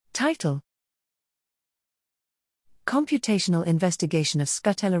Title: Computational Investigation of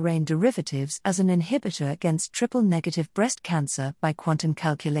Scutellarein Derivatives as an Inhibitor against Triple-Negative Breast Cancer by Quantum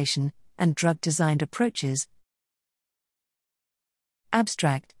Calculation and Drug-Designed Approaches.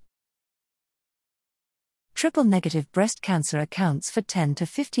 Abstract: Triple-negative breast cancer accounts for 10 to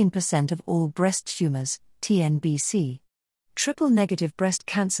 15% of all breast tumors, TNBC. Triple-negative breast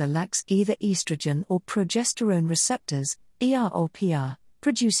cancer lacks either estrogen or progesterone receptors, ER or PR,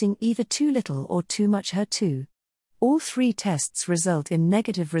 producing either too little or too much HER2. All three tests result in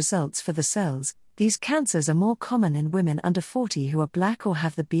negative results for the cells. These cancers are more common in women under 40 who are Black or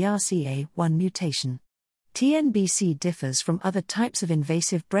have the BRCA1 mutation. TNBC differs from other types of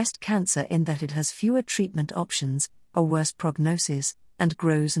invasive breast cancer in that it has fewer treatment options, a worse prognosis, and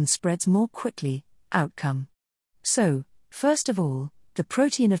grows and spreads more quickly. Outcome. So, first of all, the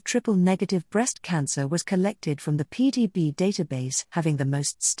protein of triple-negative breast cancer was collected from the PDB database having the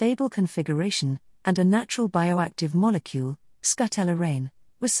most stable configuration, and a natural bioactive molecule, Scutellarein,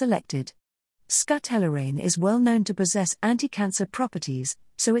 was selected. Scutellarein is well known to possess anti-cancer properties,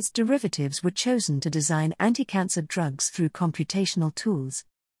 so its derivatives were chosen to design anti-cancer drugs through computational tools.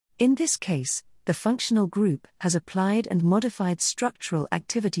 In this case, the functional group has applied and modified structural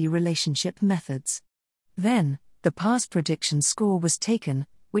activity relationship methods. Then, the pass prediction score was taken,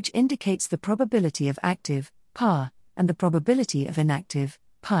 which indicates the probability of active, PAR, and the probability of inactive,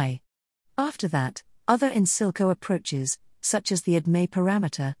 PI. After that, other in silico approaches, such as the ADME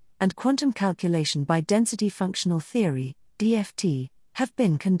parameter, and quantum calculation by density functional theory, DFT, have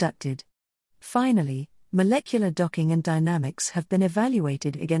been conducted. Finally, molecular docking and dynamics have been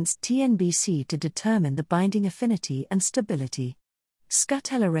evaluated against TNBC to determine the binding affinity and stability.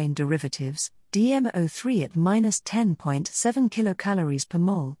 Scutellarein derivatives, DMO3 at -10.7 kilocalories per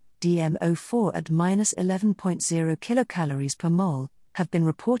mole, DMO4 at -11.0 kilocalories per mole, have been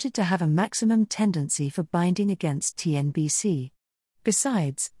reported to have a maximum tendency for binding against TNBC.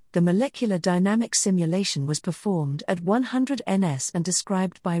 Besides, the molecular dynamic simulation was performed at 100 ns and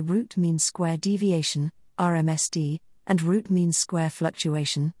described by root mean square deviation, RMSD, and root mean square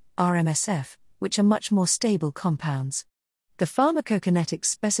fluctuation, RMSF, which are much more stable compounds. The pharmacokinetic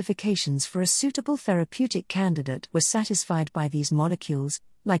specifications for a suitable therapeutic candidate were satisfied by these molecules,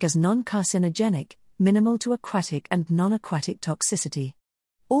 like as non-carcinogenic, minimal to aquatic and non-aquatic toxicity.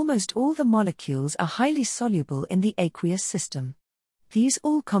 Almost all the molecules are highly soluble in the aqueous system. These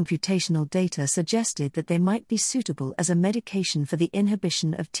all computational data suggested that they might be suitable as a medication for the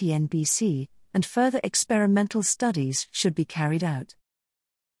inhibition of TNBC, and further experimental studies should be carried out.